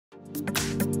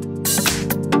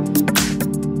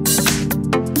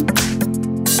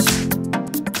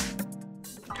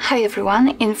Hi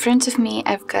everyone, in front of me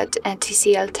I've got a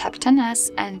TCL Tab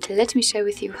 10S and let me share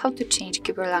with you how to change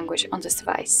keyboard language on this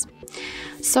device.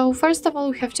 So first of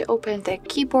all we have to open the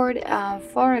keyboard,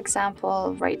 for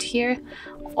example right here,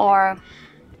 or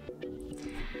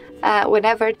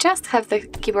whenever, just have the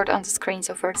keyboard on the screen,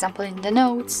 so for example in the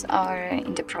notes or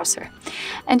in the browser.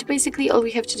 And basically all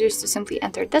we have to do is to simply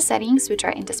enter the settings, which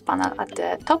are in this panel at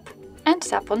the top, and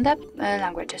tap on the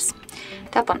languages.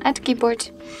 Tap on Add Keyboard,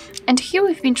 and here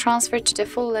we've been transferred to the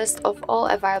full list of all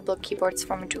available keyboards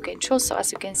from which you can choose. So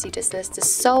as you can see, this list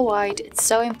is so wide, it's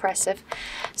so impressive.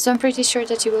 So I'm pretty sure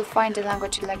that you will find the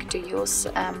language you like to use,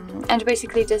 and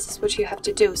basically this is what you have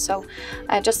to do. So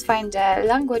just find the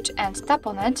language and tap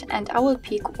on it, and I will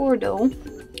pick Urdu,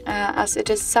 as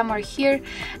it is somewhere here,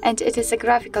 and it is a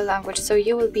graphical language, so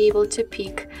you will be able to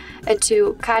pick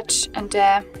to catch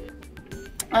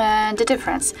the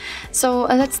difference. So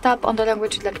let's tap on the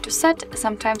language you'd like to set.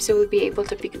 Sometimes you will be able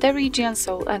to pick the region,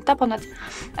 so tap on it,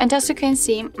 and as you can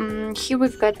see, here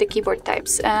we've got the keyboard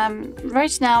types.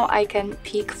 Right now I can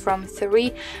pick from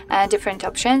 3 different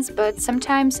options, but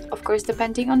sometimes, of course,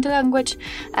 depending on the language,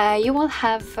 you will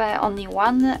have only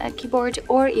 1 keyboard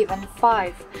or even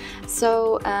 5.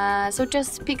 So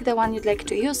just pick the one you'd like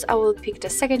to use. I will pick the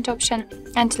second option,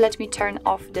 and let me turn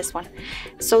off this one.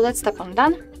 So let's tap on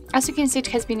Done. As you can see, it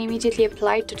has been immediately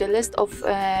applied to the list of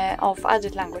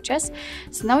added languages.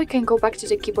 So now we can go back to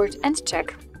the keyboard and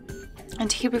check.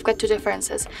 And here we've got 2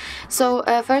 differences. So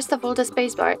first of all, the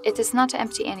spacebar, it is not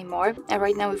empty anymore.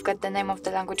 Right now we've got the name of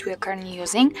the language we are currently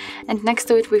using, and next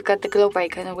to it we've got the globe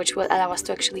icon, which will allow us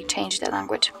to actually change the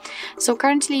language. So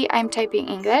currently I'm typing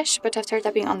English, but after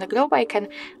tapping on the globe icon,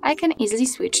 I can easily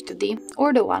switch to the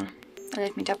Urdu one.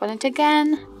 Let me tap on it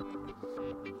again.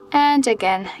 And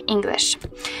again, English.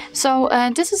 So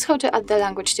this is how to add the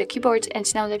language to the keyboard, and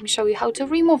now let me show you how to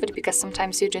remove it, because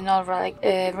sometimes you do not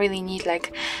really need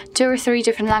like 2 or 3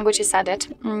 different languages added.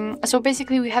 So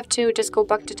basically we have to just go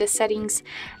back to the settings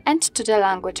and to the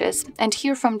languages, and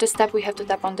here from this tab we have to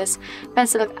tap on this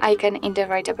pencil icon in the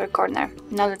right upper corner.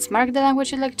 Now let's mark the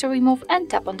language you'd like to remove and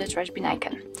tap on the trash bin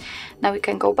icon. Now we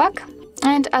can go back.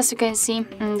 And as you can see,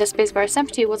 the spacebar is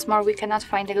empty. What's more, we cannot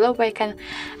find the globe icon,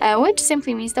 which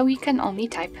simply means that we can only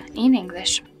type in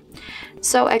English.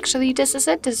 So actually this is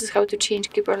it. This is how to change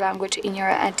keyboard language in your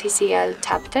TCL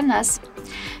Tab 10S.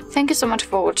 Thank you so much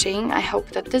for watching. I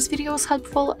hope that this video was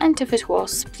helpful, and if it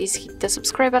was, please hit the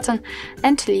subscribe button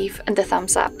and leave the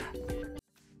thumbs up.